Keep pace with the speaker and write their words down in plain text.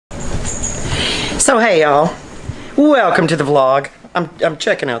So hey y'all, welcome to the vlog. I'm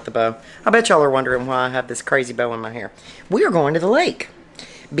checking out the bow. I bet y'all are wondering why I have this crazy bow in my hair. We are going to the lake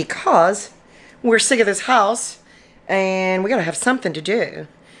because we're sick of this house and we gotta have something to do.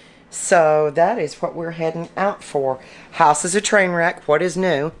 So that is what we're heading out for. House is a train wreck, what is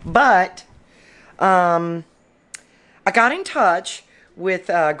new? But I got in touch with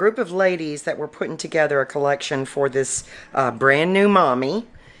a group of ladies that were putting together a collection for this brand new mommy.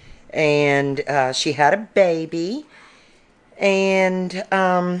 And she had a baby, and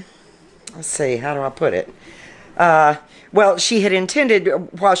let's see, how do I put it? Well, she had intended,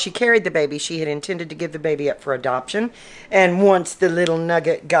 while she carried the baby, she had intended to give the baby up for adoption. And once the little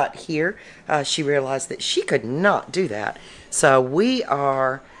nugget got here, she realized that she could not do that. So we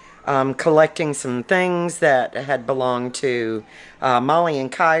are collecting some things that had belonged to Molly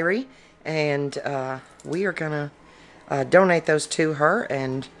and Kyrie, and we are going to donate those to her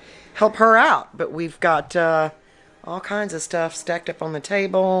and help her out. But we've got all kinds of stuff stacked up on the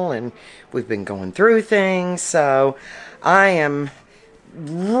table, and we've been going through things. So I am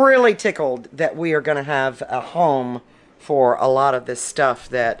really tickled that we are going to have a home for a lot of this stuff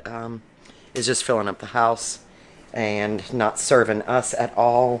that is just filling up the house and not serving us at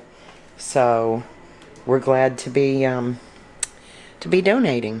all. So we're glad to be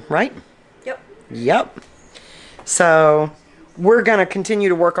donating, right? Yep. So we're going to continue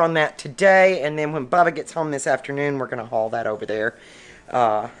to work on that today, and then when Bubba gets home this afternoon, we're going to haul that over there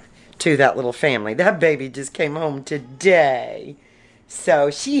to that little family. That baby just came home today, so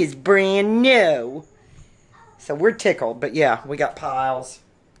she is brand new. So we're tickled, but yeah, we got piles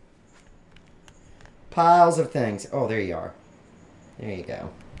of things. Oh, there you are. There you go.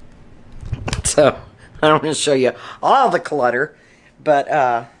 So I don't want to show you all the clutter,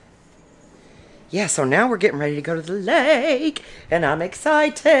 but yeah, so now we're getting ready to go to the lake, and I'm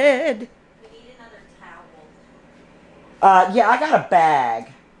excited. We need another towel. Yeah, I got a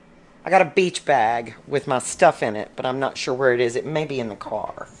bag. I got a beach bag with my stuff in it, but I'm not sure where it is. It may be in the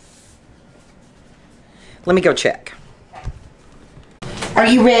car. Let me go check. Okay. Are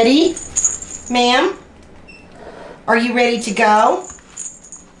you ready, ma'am? Are you ready to go?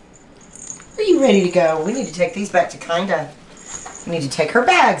 Are you ready to go? We need to take these back to Kinda. We need to take her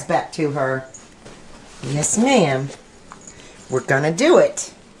bags back to her. Yes, ma'am. We're gonna do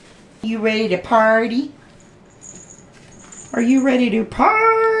it. You ready to party? Are you ready to party?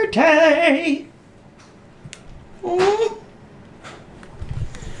 I don't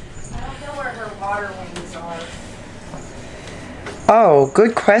know where her water wings are. Oh,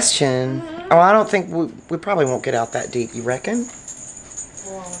 good question. Oh, I don't think we probably won't get out that deep. You reckon?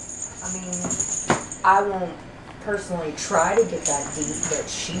 Well, I mean, I won't personally try to get that deep, but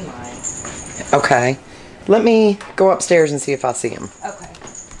she might. Okay. Let me go upstairs and see if I see him. Okay.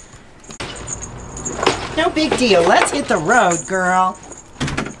 No big deal. Let's hit the road, girl.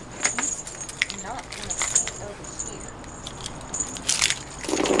 I'm not gonna stay over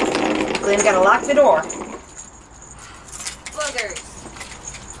here. Then gotta lock the door. Boogers.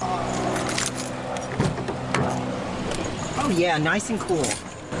 Oh yeah, nice and cool.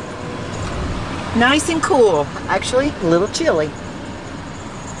 Nice and cool. Actually, a little chilly.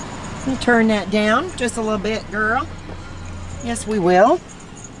 We'll turn that down just a little bit, girl. Yes, we will.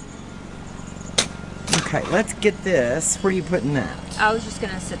 Okay, let's get this. Where are you putting that? I was just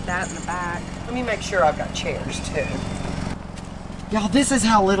gonna sit that in the back. Let me make sure I've got chairs too. Y'all, this is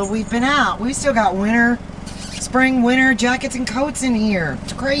how little we've been out. We still got spring, winter jackets and coats in here.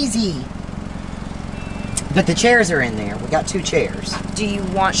 It's crazy. But the chairs are in there. We got 2 chairs. Do you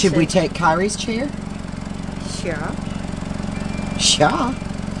want Should we take Kyrie's chair? Sure. Sure.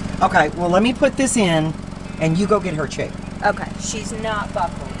 Okay, well, let me put this in, and you go get her chair. Okay. She's not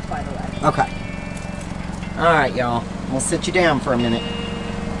buckled, by the way. Okay. All right, y'all. We'll sit you down for a minute.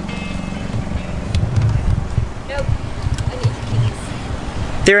 Nope. I need the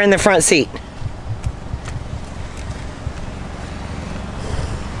keys. They're in the front seat.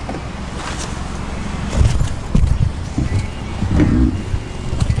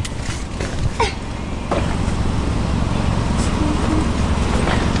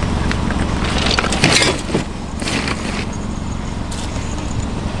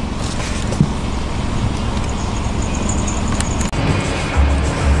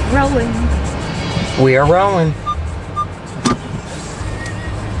 Rolling. We are rolling.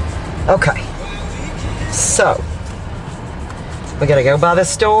 Okay. So, we gotta go by the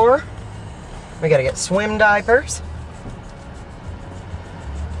store. We gotta get swim diapers.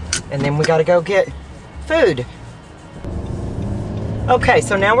 And then we gotta go get food. Okay,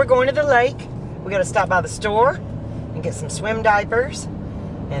 so now we're going to the lake. We gotta stop by the store and get some swim diapers.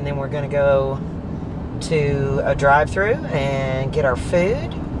 And then we're gonna go to a drive-thru and get our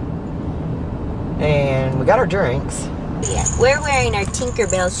food. And we got our drinks. Yeah, we're wearing our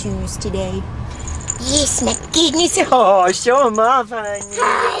Tinkerbell shoes today. Yes, my goodness. Oh, show them off, honey.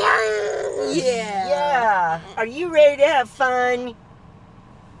 Yeah. Yeah. Are you ready to have fun?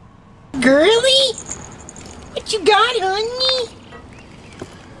 Girly? What you got, honey?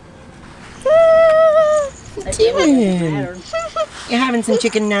 What you doing? You're having some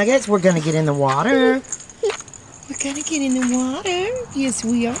chicken nuggets. We're gonna get in the water. We're gonna get in the water. Yes,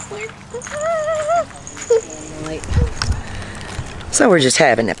 we are. So we're just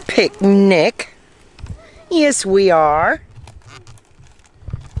having a picnic. Yes, we are.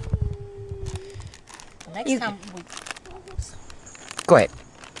 Next time Go ahead.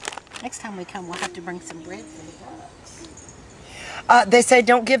 we come, we'll have to bring some bread for the ducks. They say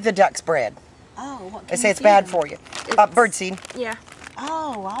don't give the ducks bread. Oh, what They can say we it's bad give for you. Birdseed. Yeah.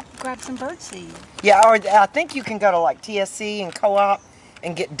 Oh, I'll grab some birdseed. Yeah, or I think you can go to like TSC and Co-op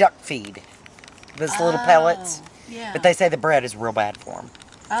and get duck feed. Those little pellets. Yeah. But they say the bread is real bad for them.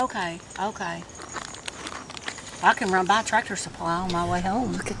 Okay. I can run by Tractor Supply on my way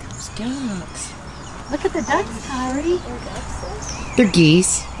home. Look at those ducks. Look at the ducks, Kyrie. They're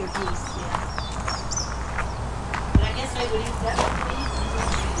geese. They're geese, yeah. But I guess they would eat duck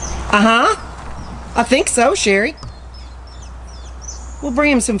feed. Uh-huh. I think so, Sherry. We'll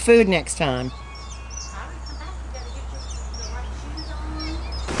bring him some food next time.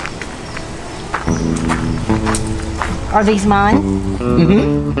 Are these mine?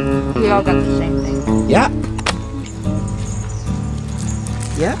 Mm-hmm. We all got the same thing. Yep.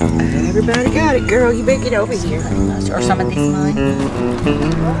 Yep. Everybody got it, girl. You better get over here. Are some of these mine?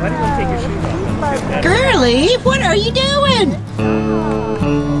 Girly, what are you doing?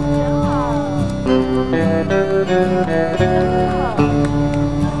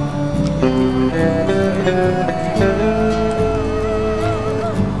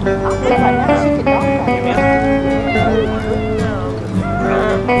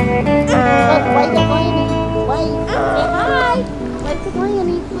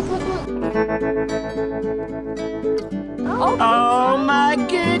 Oh my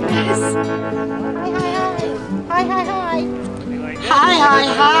goodness. Hi.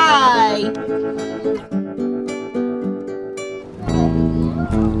 Hi.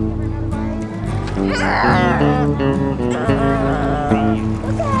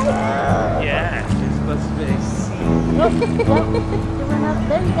 Yeah, it's supposed to be.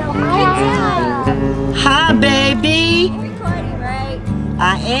 There you go. Hi. Hi, baby. Recording, right? I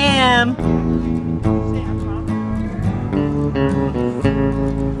am.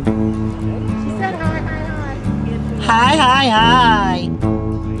 She said hi. Hi.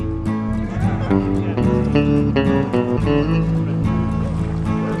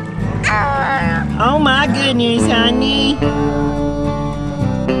 Oh my goodness, honey.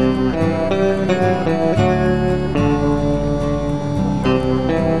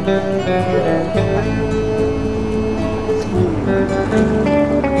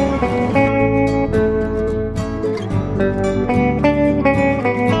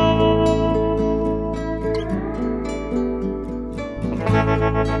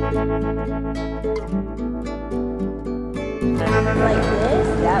 Like this?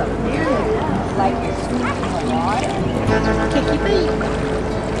 That would be good. Like you're squeezing the water. Kick your feet.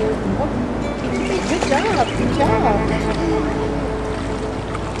 Good job.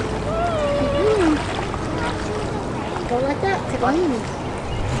 Go like that. Take on me.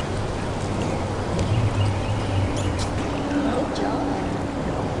 Good job.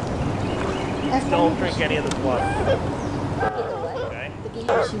 That's Don't drink any of this water. Okay?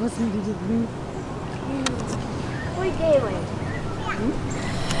 She wants me to do the What are you doing?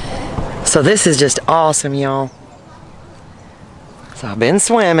 So this is just awesome, y'all. So I've been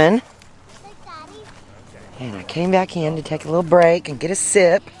swimming. And I came back in to take a little break and get a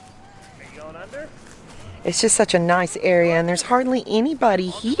sip. Are you going under? It's just such a nice area and there's hardly anybody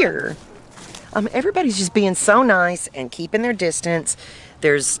here. Everybody's just being so nice and keeping their distance.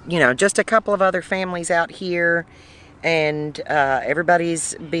 There's, just a couple of other families out here and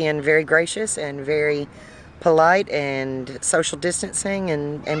everybody's being very gracious and very polite and social distancing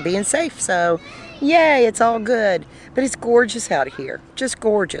and being safe. So, yay, it's all good. But it's gorgeous out here. Just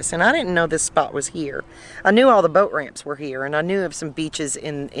gorgeous. And I didn't know this spot was here. I knew all the boat ramps were here and I knew of some beaches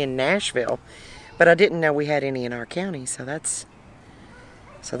in Nashville. But I didn't know we had any in our county. So that's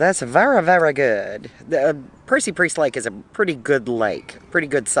very, very good. The Percy Priest Lake is a pretty good lake. Pretty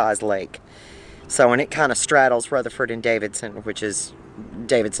good sized lake. So, and it kind of straddles Rutherford and Davidson, which is,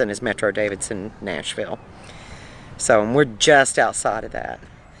 Davidson is Metro Davidson, Nashville. So, and we're just outside of that.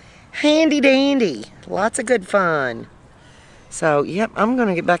 Handy dandy. Lots of good fun. So, yep, I'm going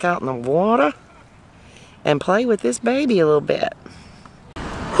to get back out in the water and play with this baby a little bit.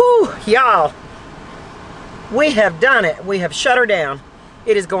 Whew, y'all. We have done it. We have shut her down.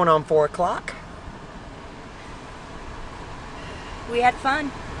 It is going on 4 o'clock. We had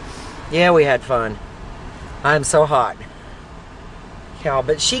fun. Yeah, we had fun. I'm so hot. Y'all,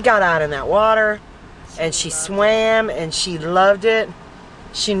 but she got out in that water and she swam and she loved it.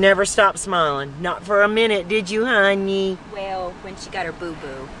 She never stopped smiling. Not for a minute, did you, honey? Well, when she got her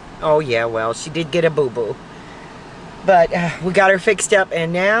boo-boo. Oh, yeah, well, she did get a boo-boo. But we got her fixed up,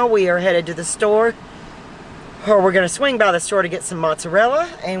 and now we are headed to the store. Or we're going to swing by the store to get some mozzarella,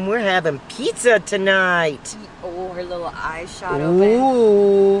 and we're having pizza tonight. Oh, her little eyes shot open.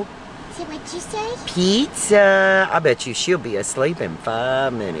 Ooh, Is that what you say? pizza. I bet you she'll be asleep in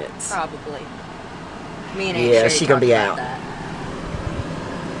 5 minutes. Probably. Me and Yeah, Aunt Sherry she gonna be talked about out. that.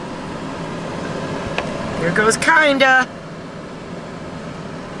 There goes Kinda.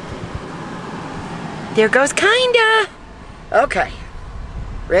 There goes Kinda. Okay.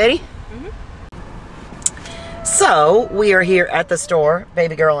 Ready? So, we are here at the store.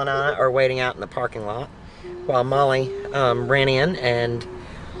 Baby girl and I are waiting out in the parking lot while Molly ran in and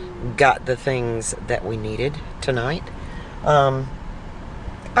got the things that we needed tonight.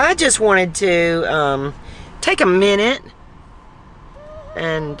 I just wanted to take a minute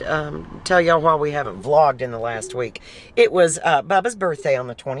and tell y'all why we haven't vlogged in the last week. It was Bubba's birthday on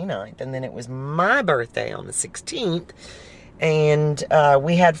the 29th, and then it was my birthday on the 16th, and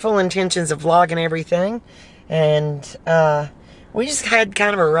we had full intentions of vlogging everything, and we just had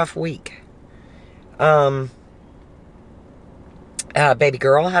kind of a rough week. Baby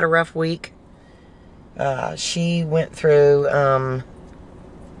girl had a rough week. She went through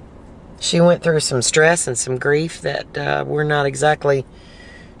some stress and some grief that we're not exactly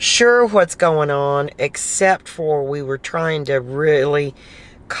sure what's going on, except for we were trying to really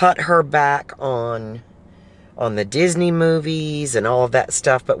cut her back on the Disney movies and all of that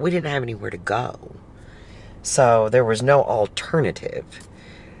stuff, but we didn't have anywhere to go. So there was no alternative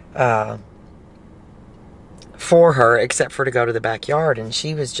for her except for to go to the backyard, and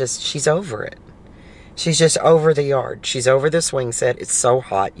she's over it. She's just over the yard. She's over the swing set. It's so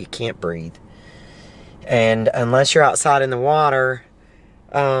hot, you can't breathe. And unless you're outside in the water,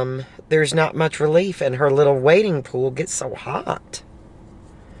 there's not much relief, and her little wading pool gets so hot.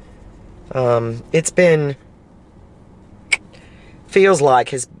 Feels like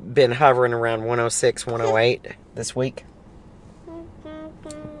has been hovering around 106, 108 this week.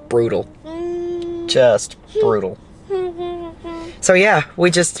 Brutal. Just brutal. So yeah, we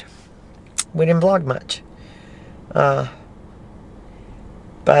didn't vlog much.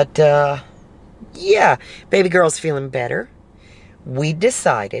 Yeah, baby girl's feeling better. We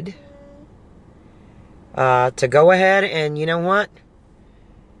decided to go ahead and, you know what?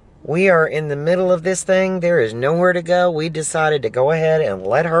 We are in the middle of this thing. There is nowhere to go. We decided to go ahead and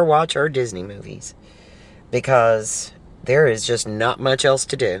let her watch her Disney movies, because there is just not much else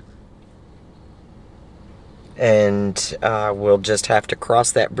to do. And we'll just have to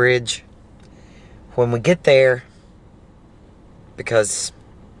cross that bridge when we get there, because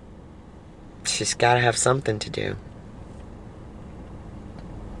she's got to have something to do.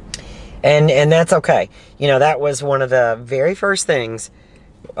 And that's okay. You know, that was one of the very first things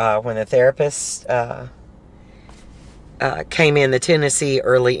when the therapist came in, the Tennessee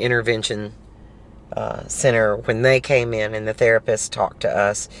Early Intervention Center, when they came in and the therapist talked to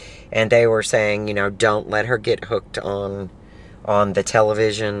us, and they were saying, you know, don't let her get hooked on the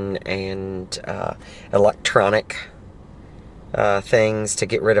television and electronic things, to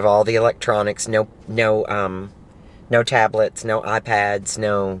get rid of all the electronics. No tablets, no iPads,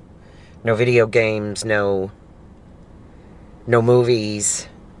 no video games, no movies,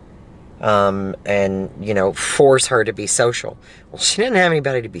 and, you know, force her to be social. Well, she didn't have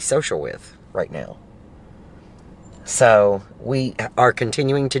anybody to be social with right now. So we are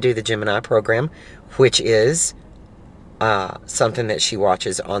continuing to do the Gemini program, which is something that she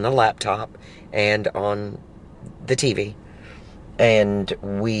watches on the laptop and on the TV. And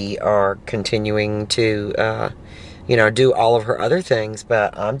we are continuing to, you know, do all of her other things,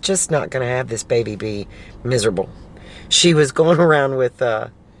 but I'm just not going to have this baby be miserable. She was going around with,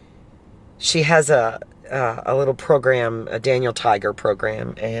 she has a little program, a Daniel Tiger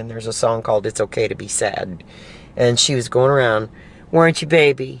program, and there's a song called It's Okay to Be Sad. And she was going around, weren't you,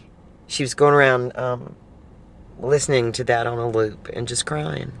 baby? She was going around listening to that on a loop and just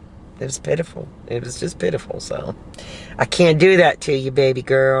crying. It was pitiful. It was just pitiful. So I can't do that to you, baby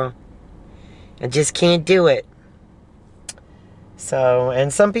girl. I just can't do it. So,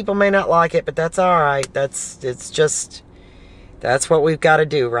 and some people may not like it, but that's all right. That's what we've got to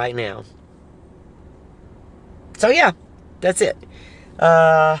do right now. So yeah, that's it.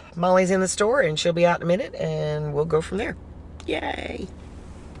 Molly's in the store and she'll be out in a minute and we'll go from there. Yay.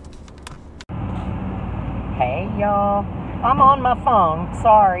 Hey y'all, I'm on my phone.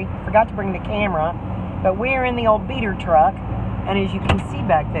 Sorry, forgot to bring the camera, but we're in the old beater truck, and as you can see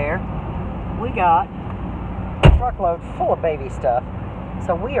back there, we got a truckload full of baby stuff.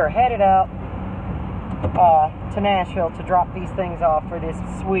 So we are headed out to Nashville to drop these things off for this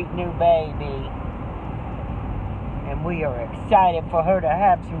sweet new baby. And we are excited for her to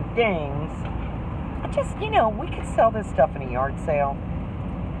have some things. Just, you know, we could sell this stuff in a yard sale.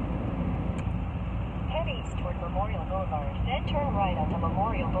 Head east toward Memorial Boulevard, then turn right onto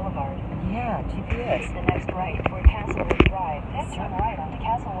Memorial Boulevard. Yeah, GPS. Take the next right toward Castlewood Drive, then turn right onto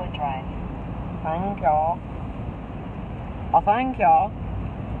Castlewood Drive. Thank y'all. Oh, thank y'all.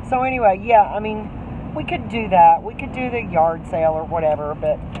 So anyway, yeah, I mean, we could do that. We could do the yard sale or whatever,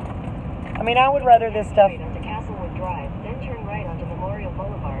 but I mean, I would rather this stuff. Right onto Castlewood Drive, then turn right onto Memorial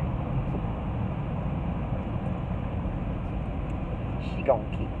Boulevard. She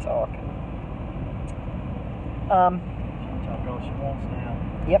gonna keep talking. She wants now.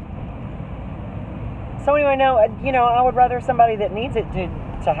 Yep. So anyway, no, you know, I would rather somebody that needs it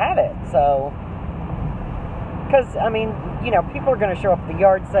to have it. So, because I mean, you know, people are going to show up at the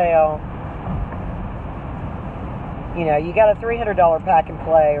yard sale. You know, you got a $300 pack and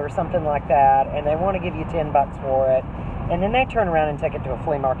play or something like that, and they want to give you $10 for it, and then they turn around and take it to a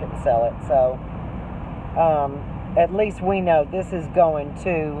flea market and sell it. So, at least we know this is going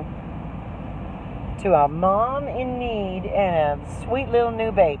to a mom in need and a sweet little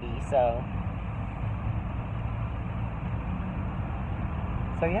new baby. So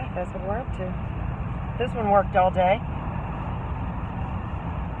yeah, that's what we're up to. This one worked all day.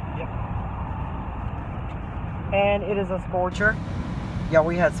 Yep. And it is a scorcher. Yeah,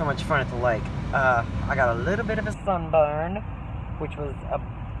 we had so much fun at the lake. I got a little bit of a sunburn, which was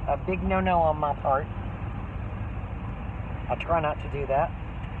a big no-no on my part. I try not to do that.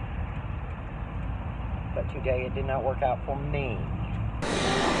 But today it did not work out for me.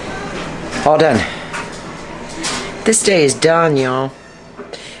 All done. This day is done, y'all.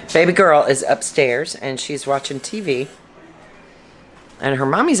 Baby girl is upstairs and she's watching TV. And her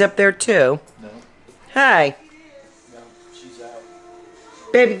mommy's up there too. No. Hey. No, she's out.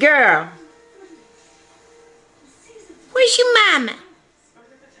 Baby girl. Where's your mama?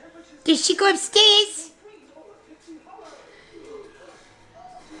 Did she go upstairs?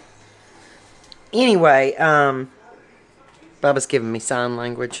 Anyway, Bubba's giving me sign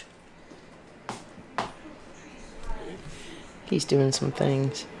language. He's doing some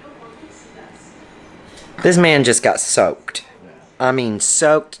things. This man just got soaked. I mean,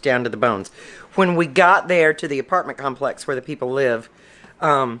 soaked down to the bones. When we got there to the apartment complex where the people live,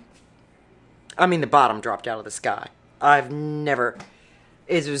 I mean, the bottom dropped out of the sky.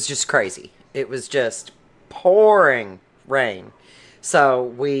 It was just crazy. It was just pouring rain. So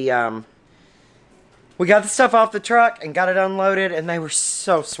we got the stuff off the truck and got it unloaded, and they were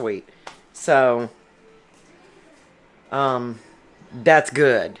so sweet. So, that's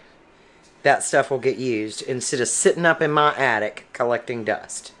good. That stuff will get used instead of sitting up in my attic collecting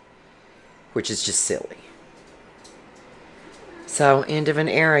dust, which is just silly. So, end of an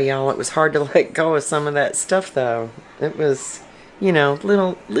era, y'all. It was hard to let go of some of that stuff, though. It was, you know,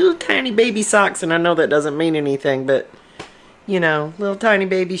 little tiny baby socks, and I know that doesn't mean anything, but, you know, little tiny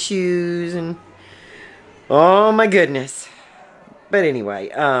baby shoes and... Oh my goodness. But anyway,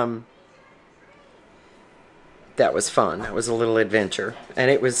 that was fun. That was a little adventure. And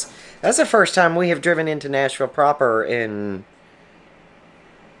that's the first time we have driven into Nashville proper in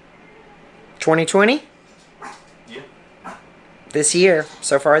 2020? Yeah. This year.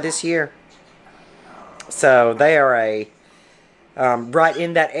 So far this year. So they are right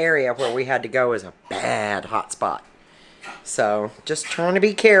in that area where we had to go is a bad hot spot. So just trying to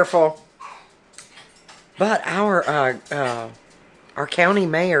be careful. But our county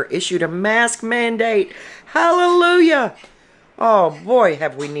mayor issued a mask mandate. Hallelujah! Oh boy,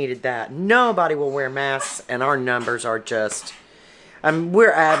 have we needed that. Nobody will wear masks, and our numbers are just...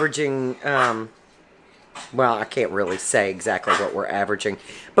 we're averaging... well, I can't really say exactly what we're averaging.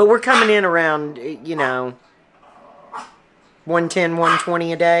 But we're coming in around, you know, 110,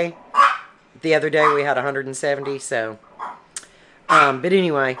 120 a day. The other day we had 170, so... but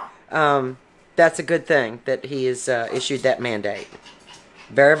anyway... that's a good thing that he has issued that mandate.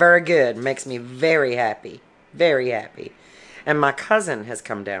 Very, very good. Makes me very happy. Very happy. And my cousin has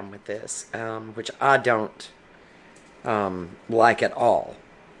come down with this, which I don't like at all.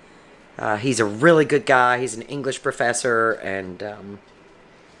 He's a really good guy. He's an English professor, and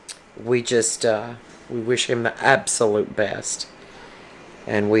we just we wish him the absolute best.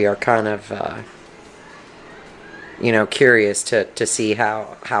 And we are kind of you know, curious to see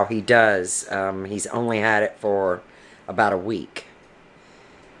how he does. He's only had it for about a week,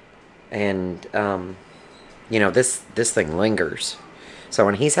 and you know, this thing lingers. So,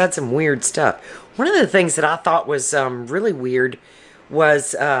 and he's had some weird stuff. One of the things that I thought was really weird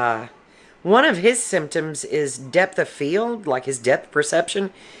was one of his symptoms is depth of field, like his depth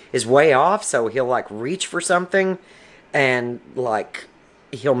perception is way off. So he'll like reach for something, and like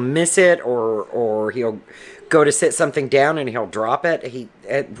he'll miss it, or he'll go to sit something down and he'll drop it.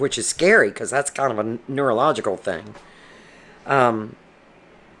 Which is scary because that's kind of a neurological thing.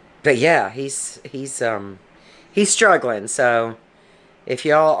 But yeah, he's struggling. So if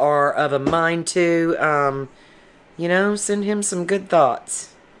y'all are of a mind to, you know, send him some good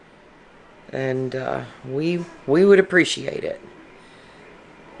thoughts, and we would appreciate it.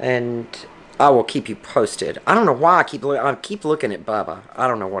 And I will keep you posted. I don't know why I keep looking at Bubba. I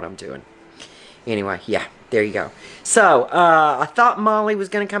don't know what I'm doing. Anyway, yeah, there you go. So, I thought Molly was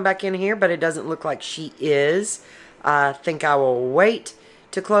going to come back in here, but it doesn't look like she is. I think I will wait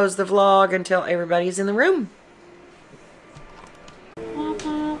to close the vlog until everybody's in the room.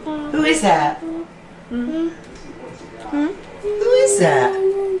 Who is that? Hmm? Who is that?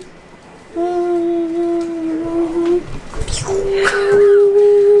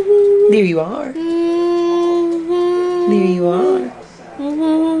 There you are. There you are.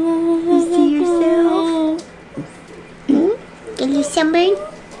 You see yourself? Are you sunburned?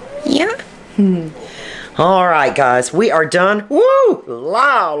 Yeah. All right, guys, we are done. Woo!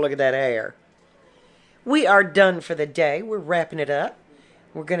 Wow, look at that hair. We are done for the day. We're wrapping it up.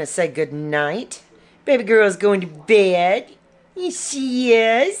 We're going to say good night. Baby girl's going to bed. Yes, she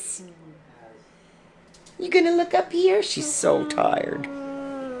is. You going to look up here? She's so tired.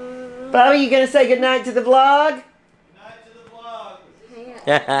 Bobby, you going to say good night to the vlog? Good night to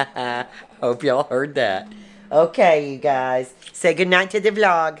the vlog. Hope y'all heard that. Okay, you guys. Say good night to the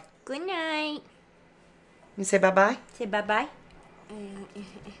vlog. Good night. You say bye-bye? Say bye-bye.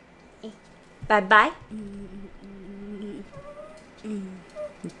 Bye-bye.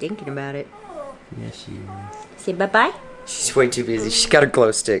 I'm thinking about it. Yes, she is. Say bye-bye. She's way too busy. She's got a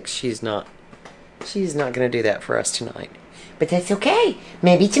glow stick. She's not going to do that for us tonight. But that's okay.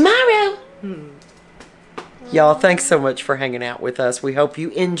 Maybe tomorrow. Y'all, thanks so much for hanging out with us. We hope you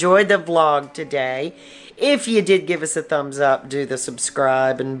enjoyed the vlog today. If you did, give us a thumbs up. Do the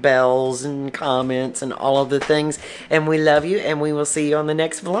subscribe and bells and comments and all of the things. And we love you, and we will see you on the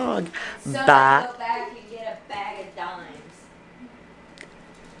next vlog. Bye. Go back and get a bag of dimes.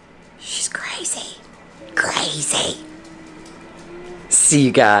 She's crazy. Crazy. See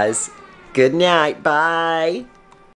you guys. Good night. Bye.